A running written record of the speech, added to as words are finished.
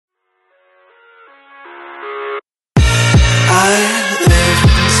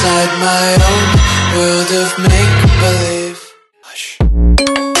my own world of make-believe. Hush.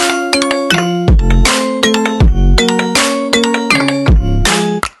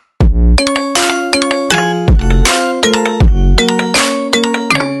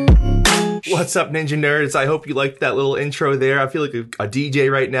 What's up, Ninja Nerds? I hope you liked that little intro there. I feel like a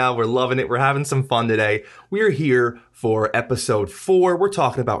DJ right now. We're loving it. We're having some fun today. We're here for episode 4. We're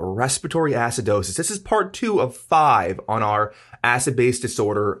talking about respiratory acidosis. This is part 2 of 5 on our acid-base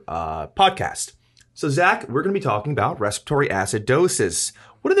disorder podcast. So, Zach, we're going to be talking about respiratory acidosis.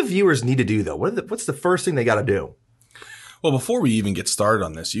 What do the viewers need to do, though? What's the first thing they got to do? Well, before we even get started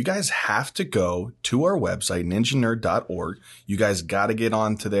on this, you guys have to go to our website, ninjanerd.org. You guys got to get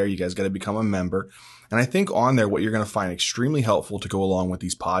onto there. You guys got to become a member. And I think on there, what you're going to find extremely helpful to go along with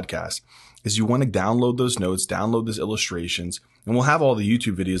these podcasts is you want to download those notes, download those illustrations, and we'll have all the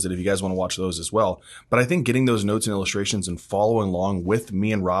YouTube videos that if you guys want to watch those as well. But I think getting those notes and illustrations and following along with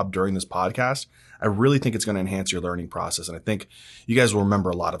me and Rob during this podcast, I really think it's going to enhance your learning process. And I think you guys will remember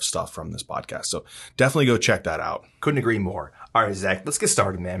a lot of stuff from this podcast. So definitely go check that out. Couldn't agree more. All right, Zach, let's get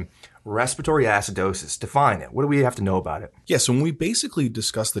started, man. Respiratory acidosis. Define it. What do we have to know about it? Yeah, so when we basically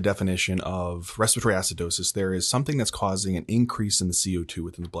discuss the definition of respiratory acidosis, there is something that's causing an increase in the CO2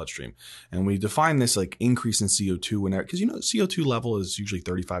 within the bloodstream. And we define this like increase in CO2 whenever, because CO2 level is usually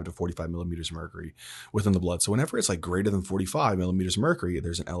 35 to 45 millimeters of mercury within the blood. So whenever it's like greater than 45 millimeters of mercury,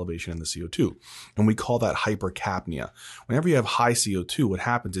 there's an elevation in the CO2. And we call that hypercapnia. Whenever you have high CO2, what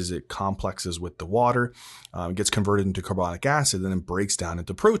happens is it complexes with the water, gets converted into carbonic acid, and then breaks down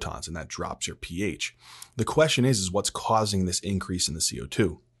into protons. And that drops your pH. The question is what's causing this increase in the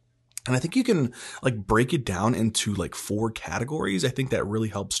CO2? And I think you can like break it down into like 4 categories. I think that really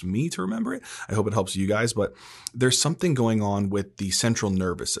helps me to remember it. I hope it helps you guys, but there's something going on with the central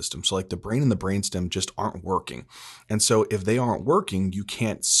nervous system. So like the brain and the brainstem just aren't working. And so if they aren't working, you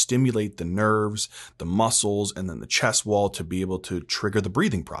can't stimulate the nerves, the muscles, and then the chest wall to be able to trigger the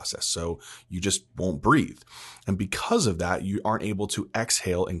breathing process. So you just won't breathe. And because of that, you aren't able to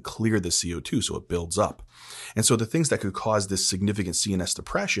exhale and clear the CO2. So it builds up. And so the things that could cause this significant CNS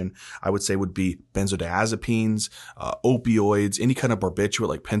depression, I would say would be benzodiazepines, opioids, any kind of barbiturate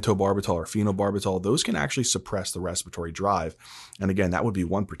like pentobarbital or phenobarbital. Those can actually suppress the respiratory drive. And again, that would be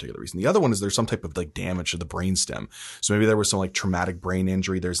one particular reason. The other one is there's some type of like damage to the brainstem. So maybe there was some like traumatic brain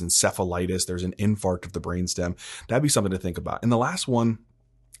injury. There's encephalitis. There's an infarct of the brainstem. That'd be something to think about. And the last one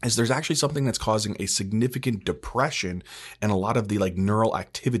is there's actually something that's causing a significant depression and a lot of the like neural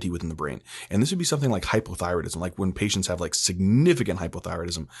activity within the brain. And this would be something like hypothyroidism, like when patients have like significant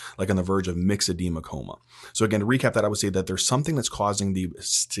hypothyroidism, like on the verge of myxedema coma. So again, to recap that, I would say that there's something that's causing the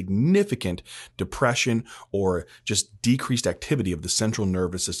significant depression or just decreased activity of the central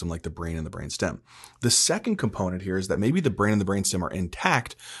nervous system, like the brain and the brainstem. The second component here is that maybe the brain and the brainstem are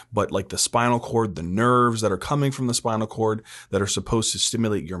intact, but like the spinal cord, the nerves that are coming from the spinal cord that are supposed to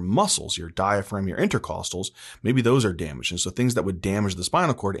stimulate your muscles, your diaphragm, your intercostals, maybe those are damaged. And so things that would damage the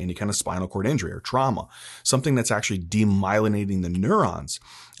spinal cord, any kind of spinal cord injury or trauma, something that's actually demyelinating the neurons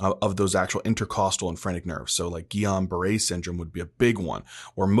of those actual intercostal and phrenic nerves. So like Guillain-Barré syndrome would be a big one,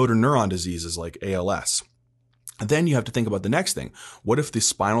 or motor neuron diseases like ALS. Then you have to think about the next thing. What if the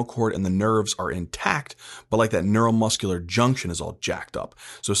spinal cord and the nerves are intact, but like that neuromuscular junction is all jacked up?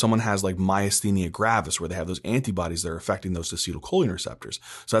 So someone has like myasthenia gravis where they have those antibodies that are affecting those acetylcholine receptors.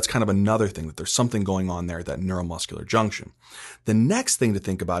 So that's kind of another thing, that there's something going on there at that neuromuscular junction. The next thing to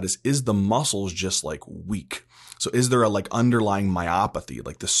think about is the muscles just like weak? So is there a like underlying myopathy,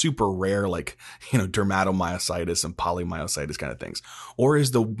 like the super rare, like, dermatomyositis and polymyositis kind of things? Or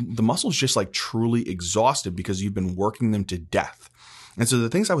is the muscles just like truly exhausted because you've been working them to death? And so the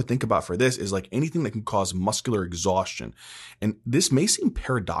things I would think about for this is like anything that can cause muscular exhaustion. And this may seem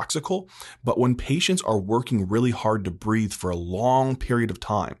paradoxical, but when patients are working really hard to breathe for a long period of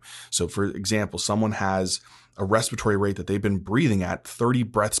time. So for example, someone has a respiratory rate that they've been breathing at 30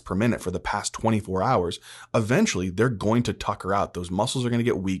 breaths per minute for the past 24 hours, eventually they're going to tucker out. Those muscles are going to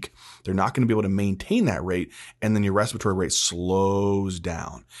get weak. They're not going to be able to maintain that rate. And then your respiratory rate slows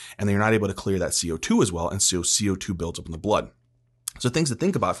down and then you're not able to clear that CO2 as well. And so CO2 builds up in the blood. So things to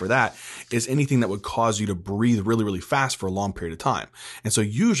think about for that is anything that would cause you to breathe really, really fast for a long period of time. And so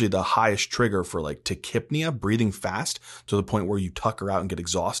usually the highest trigger for like tachypnea, breathing fast to the point where you tucker out and get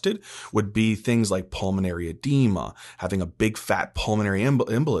exhausted, would be things like pulmonary edema, having a big fat pulmonary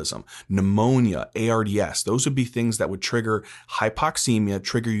embolism, pneumonia, ARDS. Those would be things that would trigger hypoxemia,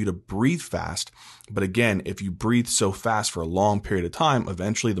 trigger you to breathe fast. But again, if you breathe so fast for a long period of time,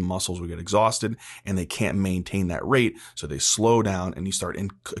 eventually the muscles will get exhausted and they can't maintain that rate. So they slow down and you start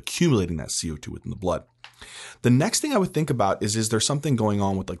accumulating that CO2 within the blood. The next thing I would think about is there something going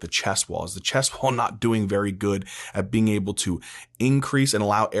on with like the chest wall? Is the chest wall not doing very good at being able to increase and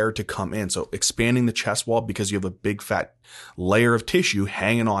allow air to come in? So expanding the chest wall because you have a big fat layer of tissue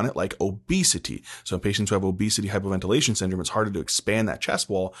hanging on it, like obesity. So in patients who have obesity hypoventilation syndrome, it's harder to expand that chest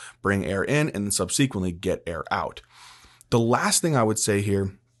wall, bring air in, and then subsequently get air out. The last thing I would say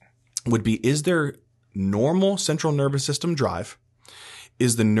here would be, is there normal central nervous system drive?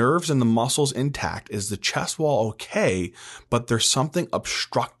 Is the nerves and the muscles intact? Is the chest wall okay, but there's something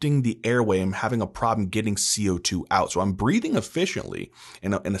obstructing the airway? I'm having a problem getting CO2 out. So I'm breathing efficiently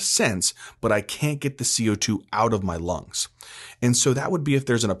in a sense, but I can't get the CO2 out of my lungs. And so that would be if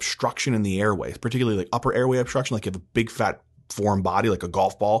there's an obstruction in the airway, particularly like upper airway obstruction, like you have a big fat foreign body like a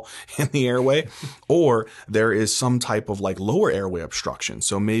golf ball in the airway, or there is some type of like lower airway obstruction.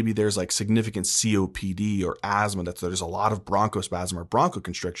 So maybe there's like significant COPD or asthma, that there's a lot of bronchospasm or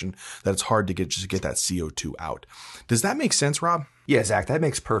bronchoconstriction that it's hard to get that CO2 out. Does that make sense, Rob? Yeah, Zach, that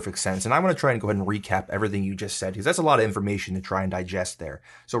makes perfect sense. And I want to try and go ahead and recap everything you just said, because that's a lot of information to try and digest there.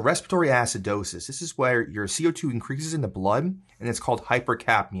 So respiratory acidosis, this is where your CO2 increases in the blood, and it's called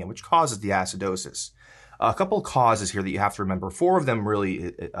hypercapnia, which causes the acidosis. A couple of causes here that you have to remember, 4 of them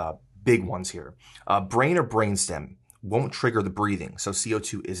really big ones here. Brain or brainstem won't trigger the breathing, so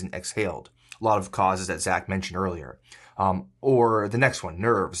CO2 isn't exhaled. A lot of causes that Zach mentioned earlier. Or the next one,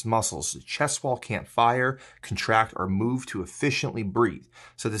 nerves, muscles. The chest wall can't fire, contract, or move to efficiently breathe,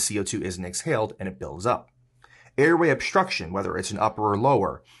 so the CO2 isn't exhaled and it builds up. Airway obstruction, whether it's an upper or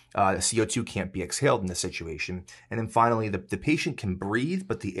lower, CO2 can't be exhaled in this situation. And then finally, the patient can breathe,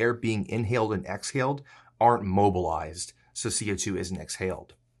 but the air being inhaled and exhaled aren't mobilized, so CO2 isn't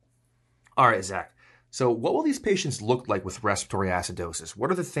exhaled. All right, Zach. So what will these patients look like with respiratory acidosis?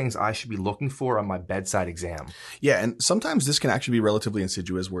 What are the things I should be looking for on my bedside exam? Yeah, and sometimes this can actually be relatively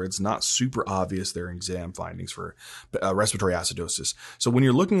insidious where it's not super obvious their exam findings for respiratory acidosis. So when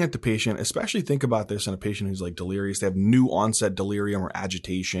you're looking at the patient, especially think about this in a patient who's like delirious, they have new onset delirium or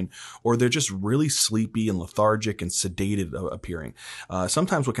agitation, or they're just really sleepy and lethargic and sedated appearing.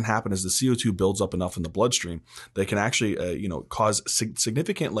 Sometimes what can happen is the CO2 builds up enough in the bloodstream that can actually cause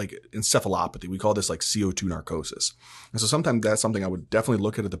significant like encephalopathy. We call this like CO2 narcosis. And so sometimes that's something I would definitely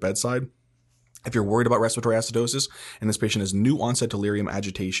look at the bedside. If you're worried about respiratory acidosis and this patient has new onset delirium,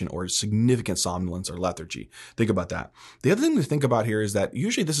 agitation, or significant somnolence or lethargy, think about that. The other thing to think about here is that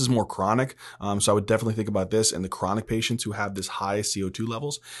usually this is more chronic. So I would definitely think about this in the chronic patients who have this high CO2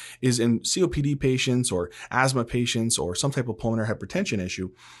 levels. Is in COPD patients or asthma patients or some type of pulmonary hypertension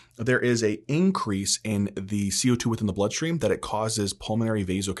issue, there is a increase in the CO2 within the bloodstream that it causes pulmonary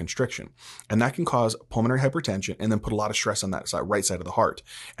vasoconstriction. And that can cause pulmonary hypertension and then put a lot of stress on that side, right side of the heart.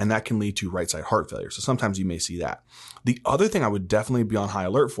 And that can lead to right side heart failure. So sometimes you may see that. The other thing I would definitely be on high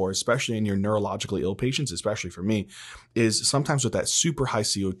alert for, especially in your neurologically ill patients, especially for me, is sometimes with that super high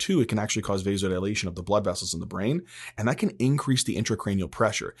CO2, it can actually cause vasodilation of the blood vessels in the brain, and that can increase the intracranial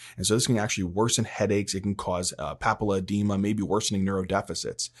pressure. And so this can actually worsen headaches. It can cause papilla edema, maybe worsening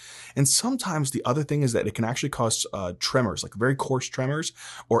neurodeficits. And sometimes the other thing is that it can actually cause tremors, like very coarse tremors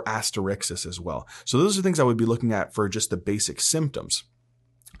or asterixis as well. So those are things I would be looking at for just the basic symptoms.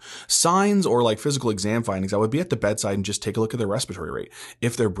 Signs or like physical exam findings, I would be at the bedside and just take a look at their respiratory rate.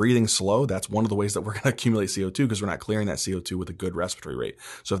 If they're breathing slow, that's one of the ways that we're going to accumulate CO2 because we're not clearing that CO2 with a good respiratory rate.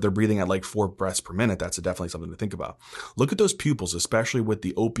 So if they're breathing at like 4 breaths per minute, that's definitely something to think about. Look at those pupils, especially with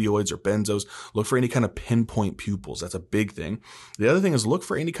the opioids or benzos. Look for any kind of pinpoint pupils. That's a big thing. The other thing is look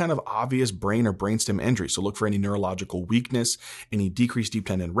for any kind of obvious brain or brainstem injury. So look for any neurological weakness, any decreased deep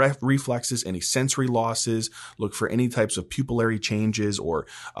tendon reflexes, any sensory losses. Look for any types of pupillary changes or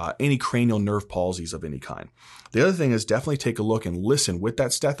any cranial nerve palsies of any kind. The other thing is definitely take a look and listen with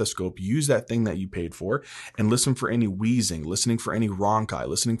that stethoscope. Use that thing that you paid for and listen for any wheezing, listening for any rhonchi,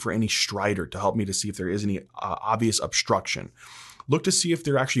 listening for any stridor to help me to see if there is any obvious obstruction. Look to see if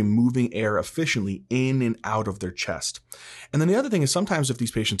they're actually moving air efficiently in and out of their chest. And then the other thing is sometimes if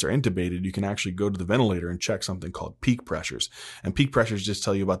these patients are intubated, you can actually go to the ventilator and check something called peak pressures. And peak pressures just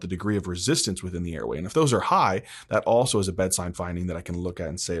tell you about the degree of resistance within the airway. And if those are high, that also is a bedside finding that I can look at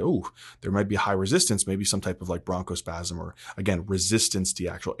and say, oh, there might be high resistance, maybe some type of like bronchospasm or, again, resistance to the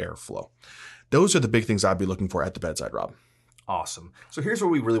actual airflow. Those are the big things I'd be looking for at the bedside, Rob. Awesome. So here's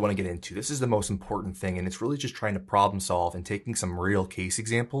what we really want to get into. This is the most important thing, and it's really just trying to problem solve and taking some real case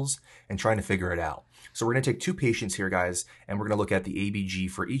examples and trying to figure it out. So we're going to take 2 patients here, guys, and we're going to look at the ABG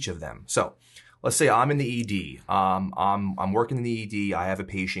for each of them. So let's say I'm in the ED. I'm working in the ED. I have a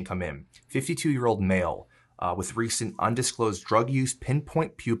patient come in, 52-year-old male with recent undisclosed drug use,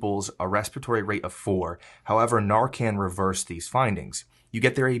 pinpoint pupils, a respiratory rate of 4. However, Narcan reversed these findings. You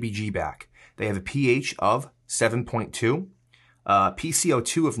get their ABG back. They have a pH of 7.2,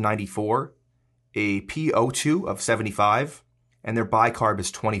 PCO2 of 94, a PO2 of 75, and their bicarb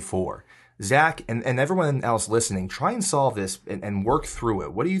is 24. Zach, and everyone else listening, try and solve this and work through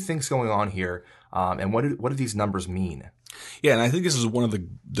it. What do you think's going on here, and what do these numbers mean? Yeah, and I think this is one of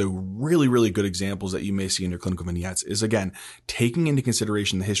the really, really good examples that you may see in your clinical vignettes is, again, taking into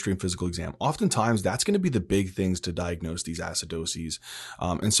consideration the history and physical exam. Oftentimes, that's going to be the big things to diagnose these acidoses.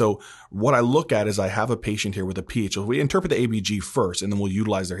 And so what I look at is I have a patient here with a pH. So we interpret the ABG first, and then we'll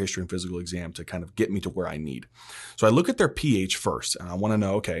utilize their history and physical exam to kind of get me to where I need. So I look at their pH first, and I want to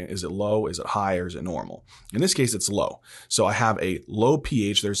know, okay, is it low, is it high, or is it normal? In this case, it's low. So I have a low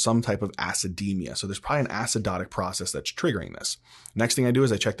pH. There's some type of acidemia. So there's probably an acidotic process that's triggering this. Next thing I do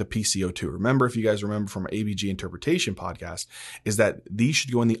is I check the PCO2. Remember, if you guys remember from our ABG interpretation podcast, is that these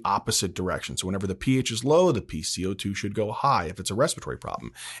should go in the opposite direction. So whenever the pH is low, the PCO2 should go high if it's a respiratory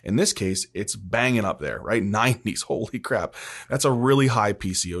problem. In this case, it's banging up there, right? 90s. Holy crap. That's a really high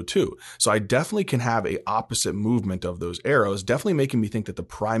PCO2. So I definitely can have a opposite movement of those arrows, definitely making me think that the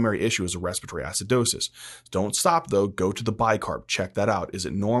primary issue is a respiratory acidosis. Don't stop though. Go to the bicarb. Check that out. Is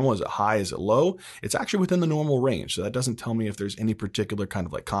it normal? Is it high? Is it low? It's actually within the normal range. So that doesn't tell me if there's any particular kind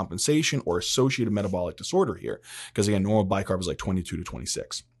of like compensation or associated metabolic disorder here. Because again, normal bicarb is like 22 to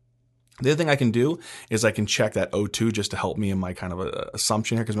 26. The other thing I can do is I can check that O2 just to help me in my kind of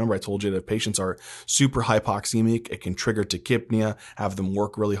assumption here. Because remember, I told you that if patients are super hypoxemic, it can trigger tachypnea, have them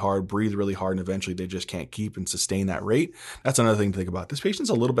work really hard, breathe really hard, and eventually they just can't keep and sustain that rate. That's another thing to think about. This patient's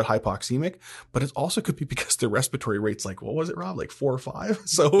a little bit hypoxemic, but it also could be because their respiratory rate's like, what was it, Rob? Like 4 or 5?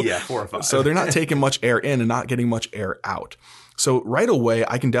 So yeah, 4 or 5. So they're not taking much air in and not getting much air out. So right away,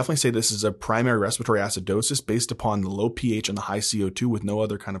 I can definitely say this is a primary respiratory acidosis based upon the low pH and the high CO2 with no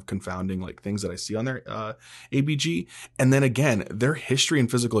other kind of confounding like things that I see on their ABG. And then again, their history and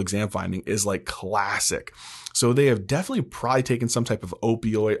physical exam finding is like classic. So they have definitely probably taken some type of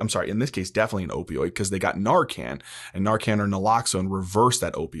opioid. I'm sorry, in this case, definitely an opioid because they got Narcan, and Narcan or naloxone reverse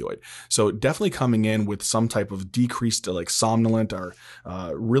that opioid. So definitely coming in with some type of decreased like somnolent or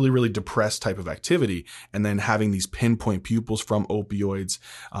really, really depressed type of activity, and then having these pinpoint pupils from opioids,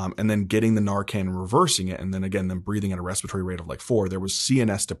 and then getting the Narcan and reversing it. And then again, them breathing at a respiratory rate of like 4. There was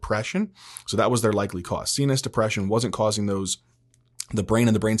CNS depression. So that was their likely cause. CNS depression wasn't causing the brain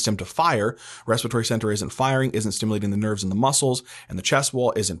and the brainstem to fire. Respiratory center isn't firing, isn't stimulating the nerves and the muscles, and the chest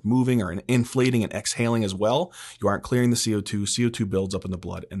wall isn't moving or inflating and exhaling as well. You aren't clearing the CO2. CO2 builds up in the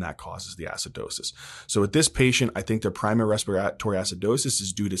blood, and that causes the acidosis. So with this patient, I think their primary respiratory acidosis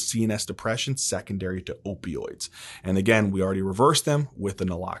is due to CNS depression secondary to opioids. And again, we already reversed them with the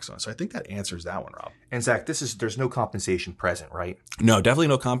naloxone. So I think that answers that one, Rob. And Zach, there's no compensation present, right? No, definitely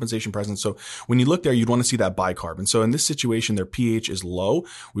no compensation present. So when you look there, you'd want to see that bicarb. And so in this situation, their pH is low.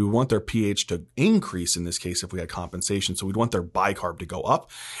 We would want their pH to increase in this case if we had compensation. So we'd want their bicarb to go up.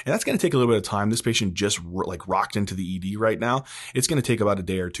 And that's going to take a little bit of time. This patient just like rocked into the ED right now. It's going to take about a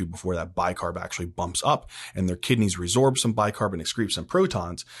day or two before that bicarb actually bumps up and their kidneys resorb some bicarb and excrete some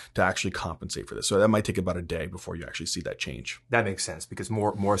protons to actually compensate for this. So that might take about a day before you actually see that change. That makes sense because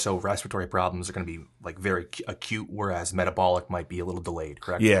more so respiratory problems are going to be like very acute, whereas metabolic might be a little delayed,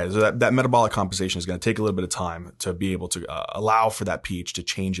 correct? Yeah, so that metabolic compensation is going to take a little bit of time to be able to allow for that pH to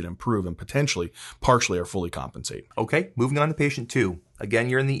change and improve and potentially partially or fully compensate. Okay, moving on to patient 2. Again,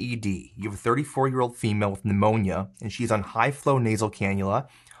 you're in the ED. You have a 34-year-old female with pneumonia, and she's on high-flow nasal cannula,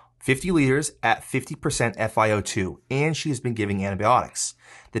 50 liters at 50% FiO2, and she has been giving antibiotics.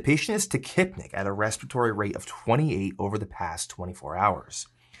 The patient is tachypnic at a respiratory rate of 28 over the past 24 hours.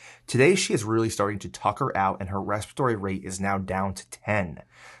 Today, she is really starting to tucker out, and her respiratory rate is now down to 10.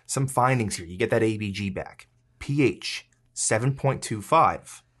 Some findings here. You get that ABG back. pH,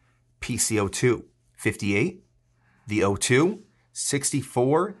 7.25. PCO2, 58. The O2,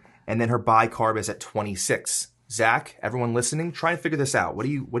 64. And then her bicarb is at 26. Zach, everyone listening, try and figure this out. What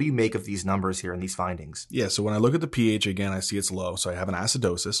do you make of these numbers here and these findings? Yeah, so when I look at the pH again, I see it's low. So I have an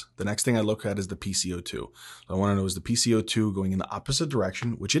acidosis. The next thing I look at is the PCO2. So I want to know, is the PCO2 going in the opposite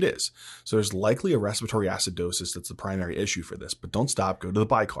direction, which it is. So there's likely a respiratory acidosis that's the primary issue for this. But don't stop. Go to the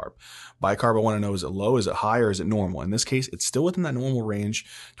bicarb. Bicarb, I want to know, is it low, is it high, or is it normal? In this case, it's still within that normal range.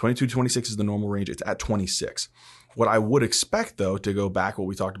 22 to 26 is the normal range. It's at 26. What I would expect, though, to go back what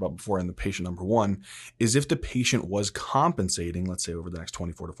we talked about before in the patient number 1, is if the patient was compensating, let's say over the next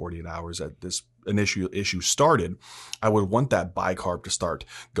 24 to 48 hours that this initial issue started, I would want that bicarb to start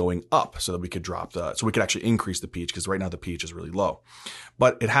going up so that we could so we could actually increase the pH, because right now the pH is really low.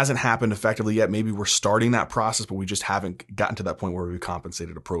 But it hasn't happened effectively yet. Maybe we're starting that process, but we just haven't gotten to that point where we've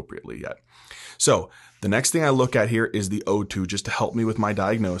compensated appropriately yet. So The next thing I look at here is the O2 just to help me with my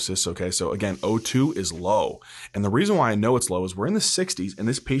diagnosis. Okay, so again, O2 is low. And the reason why I know it's low is we're in the 60s and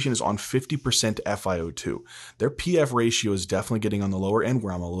this patient is on 50% FiO2. Their PF ratio is definitely getting on the lower end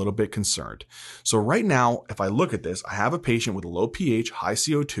where I'm a little bit concerned. So right now, if I look at this, I have a patient with a low pH, high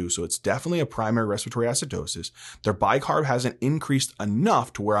CO2, so it's definitely a primary respiratory acidosis. Their bicarb hasn't increased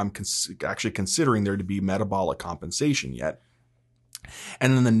enough to where I'm actually considering there to be metabolic compensation yet.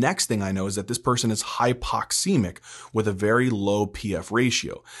 And then the next thing I know is that this person is hypoxemic with a very low PF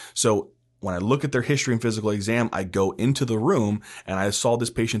ratio. So when I look at their history and physical exam, I go into the room and I saw this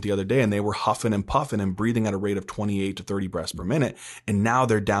patient the other day and they were huffing and puffing and breathing at a rate of 28 to 30 breaths per minute. And now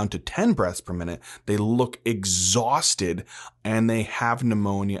they're down to 10 breaths per minute. They look exhausted and they have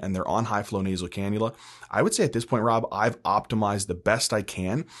pneumonia and they're on high flow nasal cannula. I would say at this point, Rob, I've optimized the best I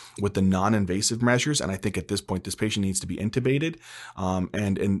can with the non-invasive measures. And I think at this point, this patient needs to be intubated.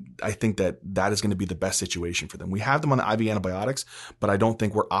 And I think that is going to be the best situation for them. We have them on the IV antibiotics, but I don't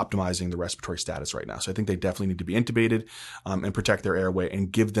think we're optimizing the respiratory status right now. So I think they definitely need to be intubated and protect their airway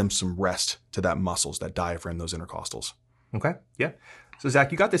and give them some rest to that muscles, that diaphragm, those intercostals. Okay. Yeah. So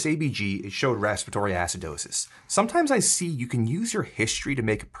Zach, you got this ABG. It showed respiratory acidosis. Sometimes I see you can use your history to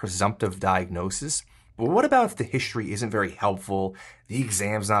make a presumptive diagnosis. But what about if the history isn't very helpful, the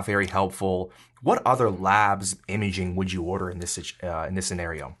exam's not very helpful? What other labs, imaging would you order in this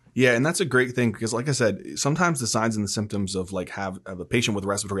scenario? Yeah, and that's a great thing because, like I said, sometimes the signs and the symptoms of a patient with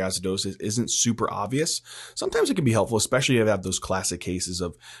respiratory acidosis isn't super obvious. Sometimes it can be helpful, especially if you have those classic cases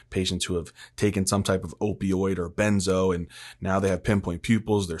of patients who have taken some type of opioid or benzo, and now they have pinpoint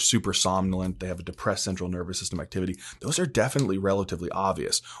pupils, they're super somnolent, they have a depressed central nervous system activity. Those are definitely relatively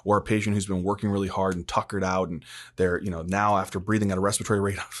obvious. Or a patient who's been working really hard and tuckered out, and they're, now after breathing at a respiratory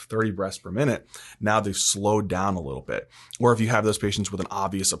rate of 30 breaths per minute, now they've slowed down a little bit. Or if you have those patients with an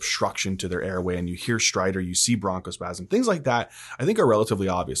obvious obstruction to their airway and you hear stridor, you see bronchospasm, things like that, I think are relatively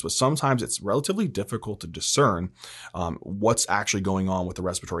obvious, but sometimes it's relatively difficult to discern what's actually going on with the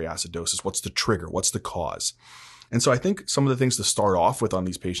respiratory acidosis. What's the trigger? What's the cause? And so I think some of the things to start off with on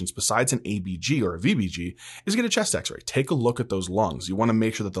these patients, besides an ABG or a VBG, is get a chest x-ray. Take a look at those lungs. You want to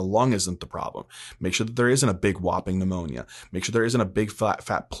make sure that the lung isn't the problem. Make sure that there isn't a big whopping pneumonia. Make sure there isn't a big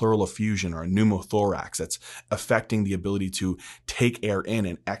fat pleural effusion or a pneumothorax that's affecting the ability to take air in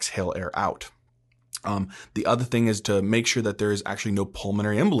and exhale air out. The other thing is to make sure that there is actually no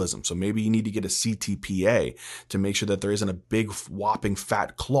pulmonary embolism. So maybe you need to get a CTPA to make sure that there isn't a big whopping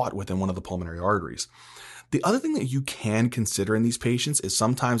fat clot within one of the pulmonary arteries. The other thing that you can consider in these patients is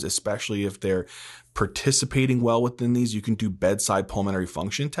sometimes, especially if they're participating well within these, you can do bedside pulmonary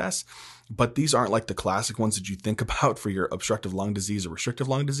function tests. But these aren't like the classic ones that you think about for your obstructive lung disease or restrictive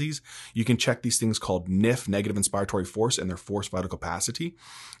lung disease. You can check these things called NIF, negative inspiratory force, and their forced vital capacity.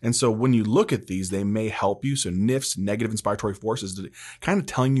 And so when you look at these, they may help you. So NIF's negative inspiratory force is kind of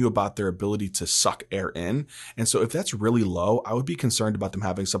telling you about their ability to suck air in. And so if that's really low, I would be concerned about them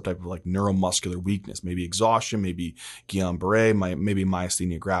having some type of like neuromuscular weakness, maybe exhaustion, maybe Guillain-Barré, maybe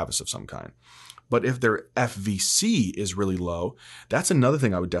myasthenia gravis of some kind. But if their FVC is really low, that's another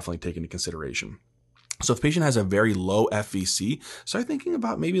thing I would definitely take into consideration. So if a patient has a very low FVC, start thinking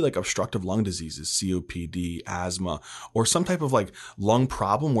about maybe like obstructive lung diseases, COPD, asthma, or some type of like lung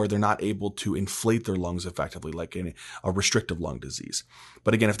problem where they're not able to inflate their lungs effectively, like in a restrictive lung disease.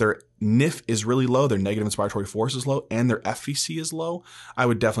 But again, if their NIF is really low, their negative inspiratory force is low, and their FVC is low, I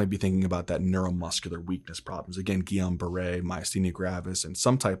would definitely be thinking about that neuromuscular weakness problems. Again, Guillain-Barré, myasthenia gravis, and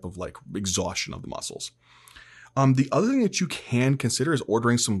some type of like exhaustion of the muscles. The other thing that you can consider is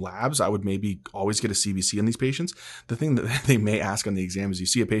ordering some labs. I would maybe always get a CBC in these patients. The thing that they may ask on the exam is you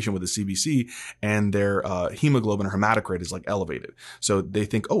see a patient with a CBC and their hemoglobin or hematocrit is like elevated. So they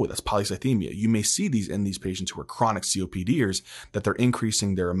think, oh, that's polycythemia. You may see these in these patients who are chronic COPDers, that they're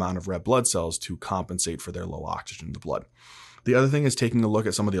increasing their amount of red blood cells to compensate for their low oxygen in the blood. The other thing is taking a look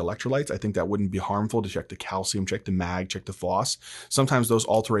at some of the electrolytes. I think that wouldn't be harmful to check the calcium, check the mag, check the phos. Sometimes those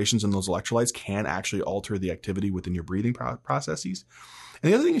alterations in those electrolytes can actually alter the activity within your breathing processes.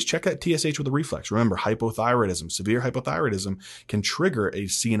 And the other thing is check that TSH with a reflex. Remember, hypothyroidism, severe hypothyroidism can trigger a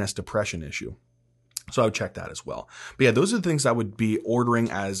CNS depression issue. So I would check that as well. But yeah, those are the things I would be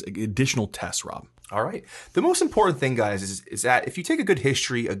ordering as additional tests, Rob. All right. The most important thing, guys, is that if you take a good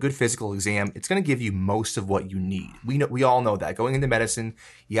history, a good physical exam, it's going to give you most of what you need. We all know that. Going into medicine,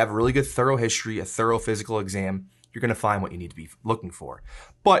 you have a really good thorough history, a thorough physical exam, you're going to find what you need to be looking for.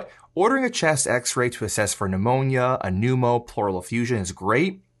 But ordering a chest x-ray to assess for pneumonia, a pneumo, pleural effusion is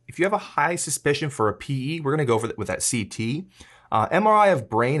great. If you have a high suspicion for a PE, we're going to go with that CT. MRI of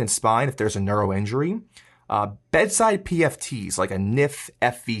brain and spine if there's a neuro injury. Bedside PFTs like a NIF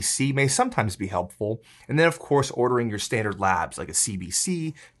FVC may sometimes be helpful. And then, of course, ordering your standard labs like a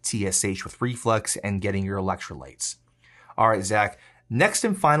CBC, TSH with reflex, and getting your electrolytes. All right, Zach, next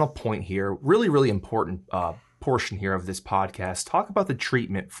and final point here, really, really important portion here of this podcast. Talk about the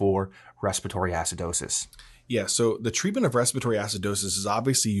treatment for respiratory acidosis. Yeah, so the treatment of respiratory acidosis is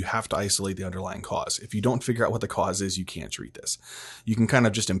obviously you have to isolate the underlying cause. If you don't figure out what the cause is, you can't treat this. You can kind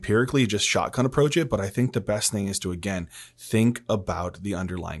of just empirically just shotgun approach it, but I think the best thing is to, again, think about the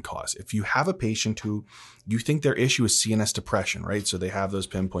underlying cause. If you have a patient who you think their issue is CNS depression, right? So they have those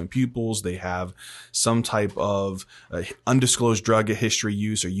pinpoint pupils, they have some type of undisclosed drug history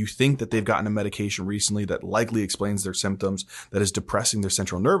use, or you think that they've gotten a medication recently that likely explains their symptoms, that is depressing their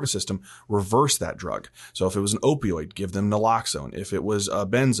central nervous system, reverse that drug. So if it was an opioid, give them naloxone. If it was a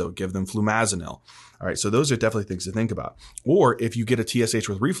benzo, give them flumazenil. All right, so those are definitely things to think about. Or if you get a TSH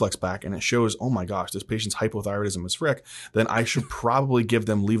with reflex back and it shows, oh my gosh, this patient's hypothyroidism is frick, then I should probably give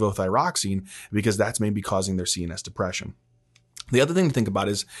them levothyroxine because that's maybe causing their CNS depression. The other thing to think about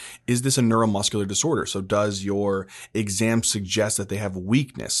is this a neuromuscular disorder? So does your exam suggest that they have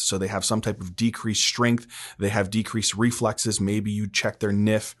weakness? So they have some type of decreased strength, they have decreased reflexes. Maybe you check their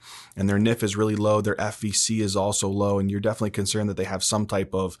NIF and their NIF is really low, their FVC is also low, and you're definitely concerned that they have some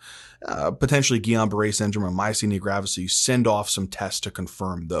type of potentially Guillain-Barré syndrome or myasthenia gravis. So you send off some tests to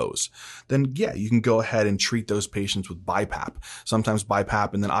confirm those. Then yeah, you can go ahead and treat those patients with BiPAP. Sometimes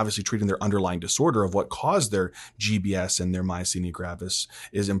BiPAP, and then obviously treating their underlying disorder of what caused their GBS and their myasthenia gravis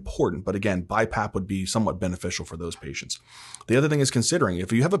is important. But again, BiPAP would be somewhat beneficial for those patients. The other thing is considering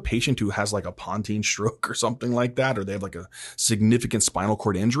if you have a patient who has like a pontine stroke or something like that, or they have like a significant spinal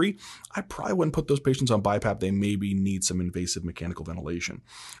cord injury, I probably wouldn't put those patients on BiPAP. They maybe need some invasive mechanical ventilation.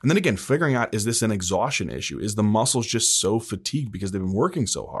 And then again, figuring out, is this an exhaustion issue? Is the muscles just so fatigued because they've been working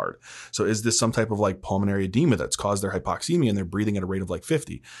so hard? So is this some type of like pulmonary edema that's caused their hypoxemia and they're breathing at a rate of like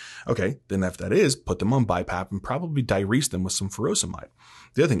 50? Okay, then if that is, put them on BiPAP and probably diurese them with some furosemide.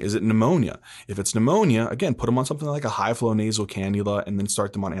 The other thing, is it pneumonia? If it's pneumonia, again, put them on something like a high flow nasal cannula and then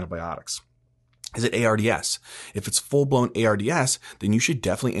start them on antibiotics. Is it ARDS? If it's full-blown ARDS, then you should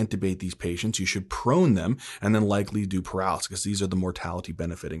definitely intubate these patients. You should prone them and then likely do paralysis because these are the mortality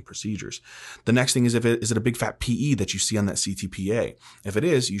benefiting procedures. The next thing is, is it a big fat PE that you see on that CTPA? If it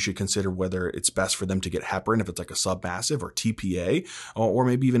is, you should consider whether it's best for them to get heparin if it's like a submassive, or TPA, or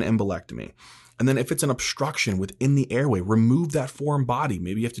maybe even embolectomy. And then if it's an obstruction within the airway, remove that foreign body.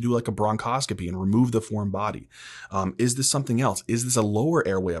 Maybe you have to do like a bronchoscopy and remove the foreign body. Is this something else? Is this a lower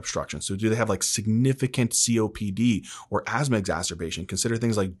airway obstruction? So do they have like significant COPD or asthma exacerbation? Consider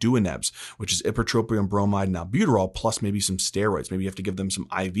things like Duanebs, which is ipratropium bromide and albuterol, plus maybe some steroids. Maybe you have to give them some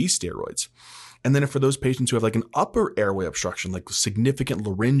IV steroids. And then for those patients who have like an upper airway obstruction, like significant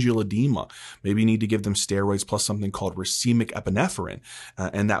laryngeal edema, maybe you need to give them steroids plus something called racemic epinephrine.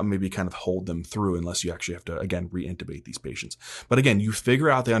 And that would maybe kind of hold them through unless you actually have to, again, re-intubate these patients. But again, you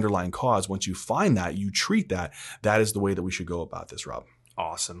figure out the underlying cause. Once you find that, you treat that. That is the way that we should go about this, Rob.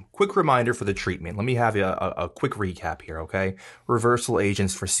 Awesome. Quick reminder for the treatment. Let me have a quick recap here, okay? Reversal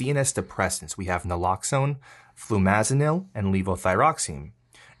agents for CNS depressants. We have naloxone, flumazenil, and levothyroxine.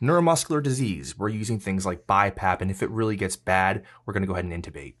 Neuromuscular disease, we're using things like BiPAP, and if it really gets bad, we're going to go ahead and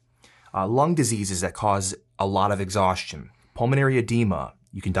intubate. Lung diseases that cause a lot of exhaustion. Pulmonary edema,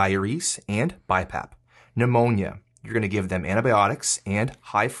 you can diurese and BiPAP. Pneumonia, you're going to give them antibiotics and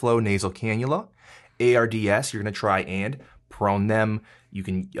high-flow nasal cannula. ARDS, you're going to try and prone them. You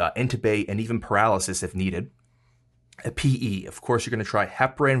can intubate and even paralysis if needed. A PE, of course, you're going to try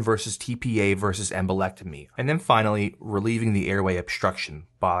heparin versus TPA versus embolectomy. And then finally, relieving the airway obstruction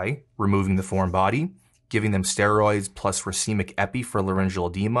by removing the foreign body, giving them steroids plus racemic epi for laryngeal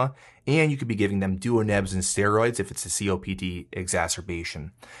edema, and you could be giving them Duanebs and steroids if it's a COPD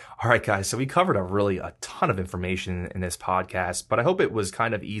exacerbation. All right, guys, so we covered a ton of information in this podcast, but I hope it was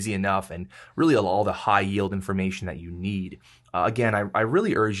kind of easy enough and really all the high yield information that you need. Again, I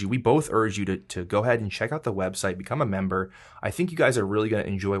really urge you, we both urge you to go ahead and check out the website, become a member. I think you guys are really going to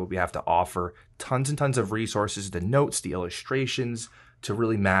enjoy what we have to offer. Tons and tons of resources, the notes, the illustrations to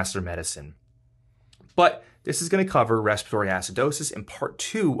really master medicine. But this is going to cover respiratory acidosis in part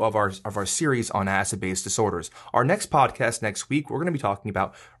 2 of our series on acid-base disorders. Our next podcast next week, we're going to be talking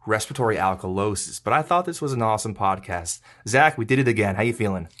about respiratory alkalosis. But I thought this was an awesome podcast. Zach, we did it again. How you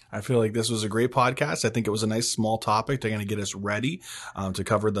feeling? I feel like this was a great podcast. I think it was a nice small topic to kind of get us ready to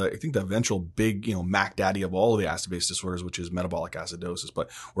cover the eventual big, Mac Daddy of all of the acid-base disorders, which is metabolic acidosis. But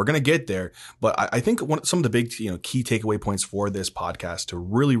we're going to get there. But I think some of the big, key takeaway points for this podcast to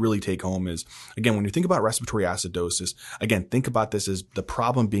really, really take home is, again, when you think about respiratory respiratory acidosis, again, think about this as the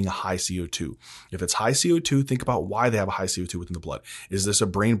problem being a high CO2. If it's high CO2, think about why they have a high CO2 within the blood. Is this a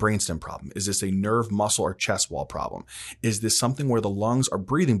brain-brainstem problem? Is this a nerve, muscle, or chest wall problem? Is this something where the lungs are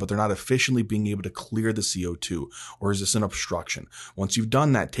breathing, but they're not efficiently being able to clear the CO2? Or is this an obstruction? Once you've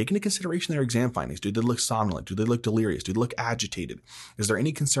done that, take into consideration their exam findings. Do they look somnolent? Do they look delirious? Do they look agitated? Is there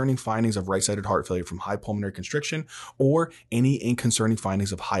any concerning findings of right-sided heart failure from high pulmonary constriction or any concerning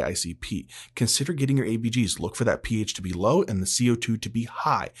findings of high ICP? Consider getting your ABGs. Look for that pH to be low and the CO2 to be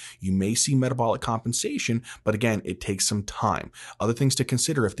high. You may see metabolic compensation, but again, it takes some time. Other things to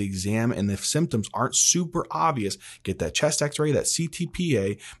consider if the exam and the symptoms aren't super obvious, get that chest x-ray, that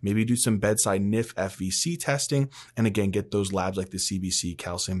CTPA, maybe do some bedside NIF FVC testing, and again, get those labs like the CBC,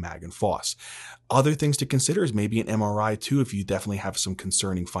 calcium, mag, and phos. Other things to consider is maybe an MRI too if you definitely have some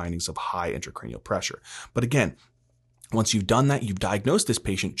concerning findings of high intracranial pressure. But again, once you've done that, you've diagnosed this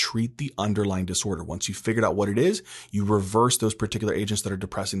patient, treat the underlying disorder. Once you've figured out what it is, you reverse those particular agents that are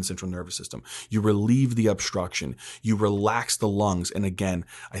depressing the central nervous system. You relieve the obstruction. You relax the lungs. And again,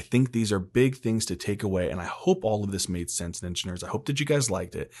 I think these are big things to take away. And I hope all of this made sense, engineers. I hope that you guys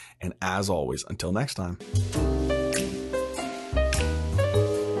liked it. And as always, until next time.